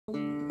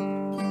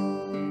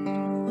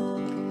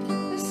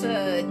It's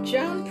a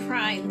John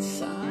Prine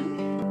song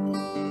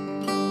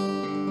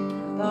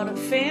about a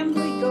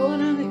family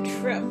going on a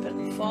trip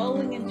and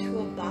falling into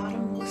a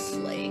bottomless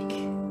lake.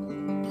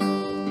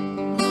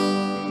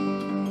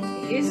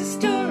 Here's a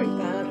story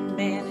about a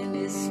man and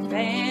his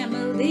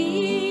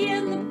family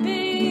and the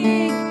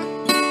big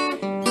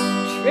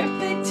trip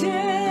they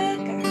took.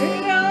 I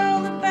heard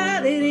all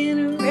about it in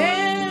a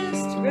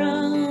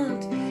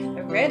restaurant.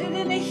 I read it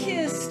in a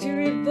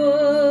history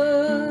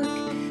book.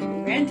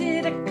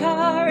 Rented a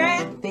car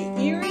at the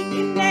Erie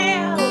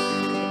Canal.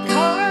 The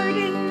car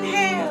didn't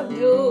have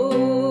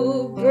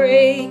no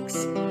brakes.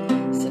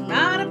 Said,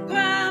 "Not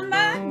upon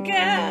my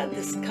God,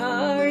 this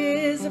car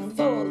is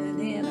a-falling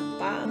in a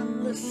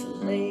bottomless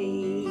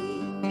lake."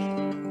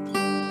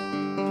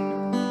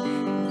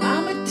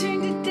 Mama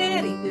turned to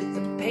Daddy with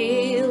a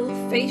pale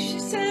face. She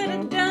said,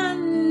 "I've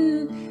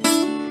done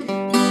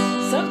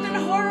something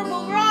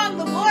horrible wrong.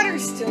 The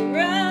water's still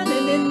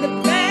running in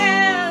the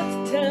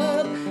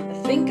bathtub. I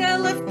think I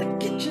left the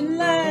kitchen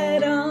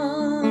light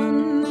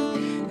on."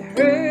 I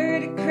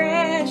heard it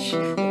crash.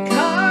 The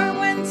car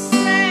went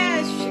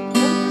smash. The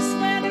compass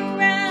went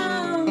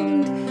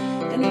around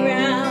and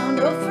around.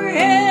 Oh, for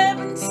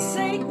heaven's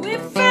sake, we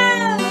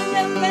fell in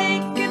the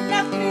lake and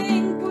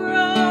nothing. We're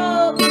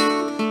all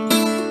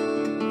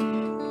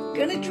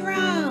gonna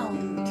drown.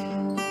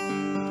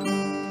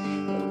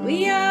 We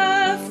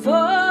are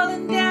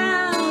falling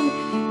down,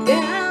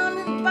 down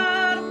at the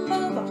bottom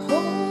of a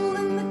hole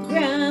in the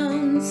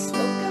ground.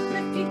 Smoke 'em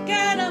if you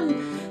got 'em.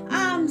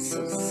 I'm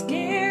so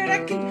scared I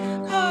can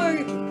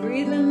hardly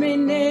breathe. I may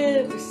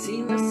never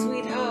see my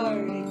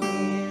sweetheart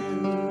again.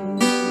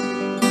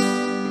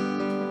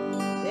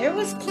 There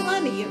was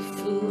plenty of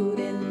food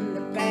in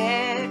the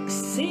back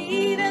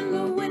seat, and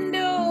the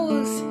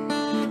windows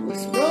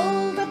was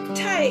rolled up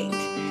tight.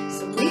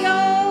 So we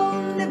all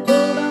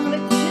nibbled on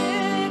a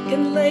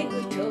chicken leg.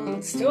 We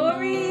told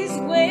stories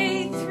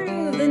way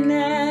through the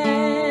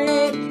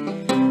night.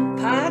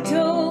 Pa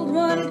told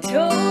one I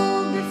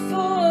told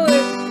before.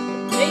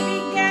 Baby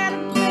got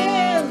a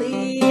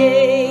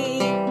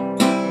bellyache.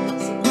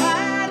 So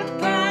right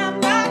upon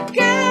my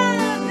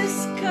God, this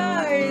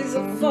car is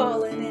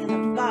a-falling in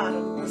a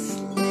bottomless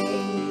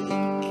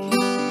lake.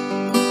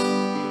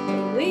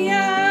 We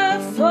are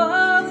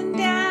falling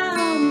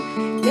down,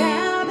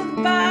 down to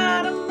the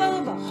bottom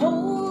of a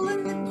hole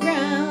in the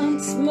ground.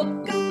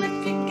 Smoke 'em if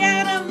you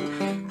got 'em.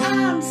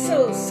 I'm so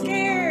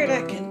scared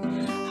I can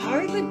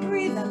hardly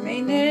breathe. I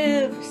may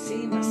never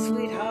see my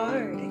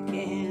sweetheart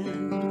again.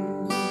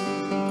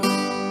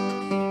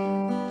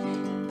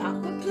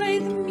 Papa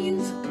played the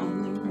music on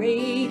the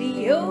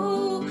radio.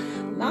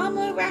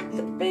 Mama rocked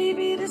the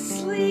baby to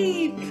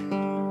sleep.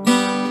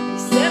 He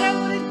said I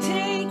would have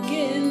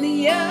taken the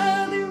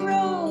other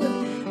road.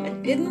 I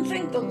didn't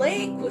think the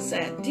lake was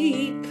that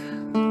deep.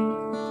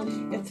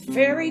 If the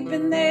ferry'd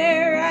been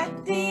there at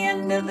the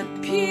end of the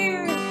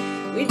pier,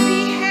 we'd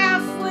be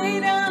halfway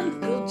to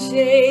Uncle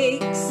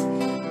Jake's.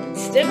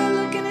 Instead of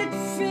looking at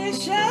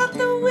fish out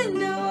the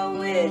window, I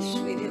wish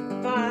we'd hit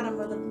the bottom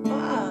of the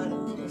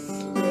bottomless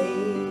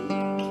lake.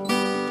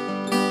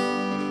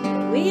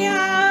 We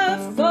are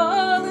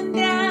falling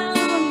down,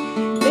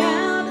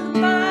 down to the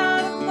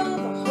bottom of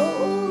a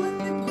hole in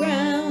the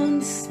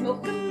ground.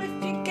 Smoke 'em if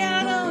you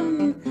got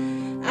 'em.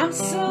 I'm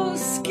so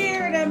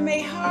scared I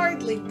may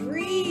hardly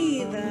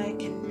breathe. I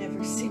can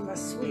never see my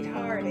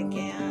sweetheart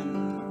again.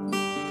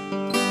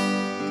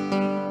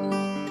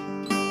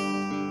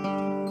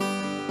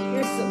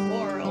 Here's the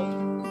moral.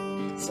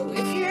 So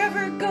if you're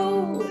ever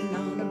going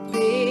on a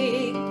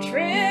big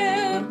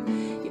trip,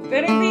 you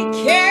better be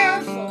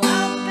careful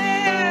out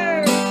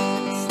there.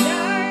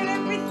 Start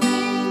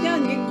everything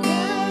on your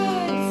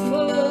good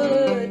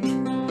foot.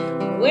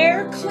 Wear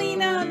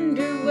clean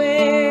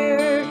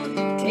underwear.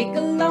 Take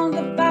along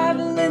the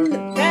Bible in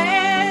the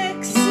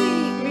back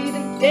seat. Read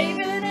of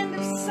David and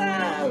of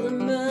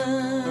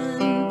Solomon.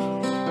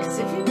 'Cause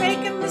if you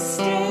make a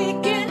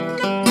mistake in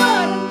the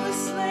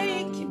bottomless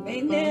lake, you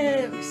may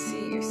never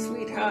see your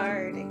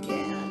sweetheart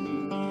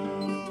again.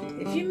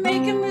 If you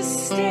make a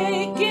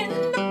mistake in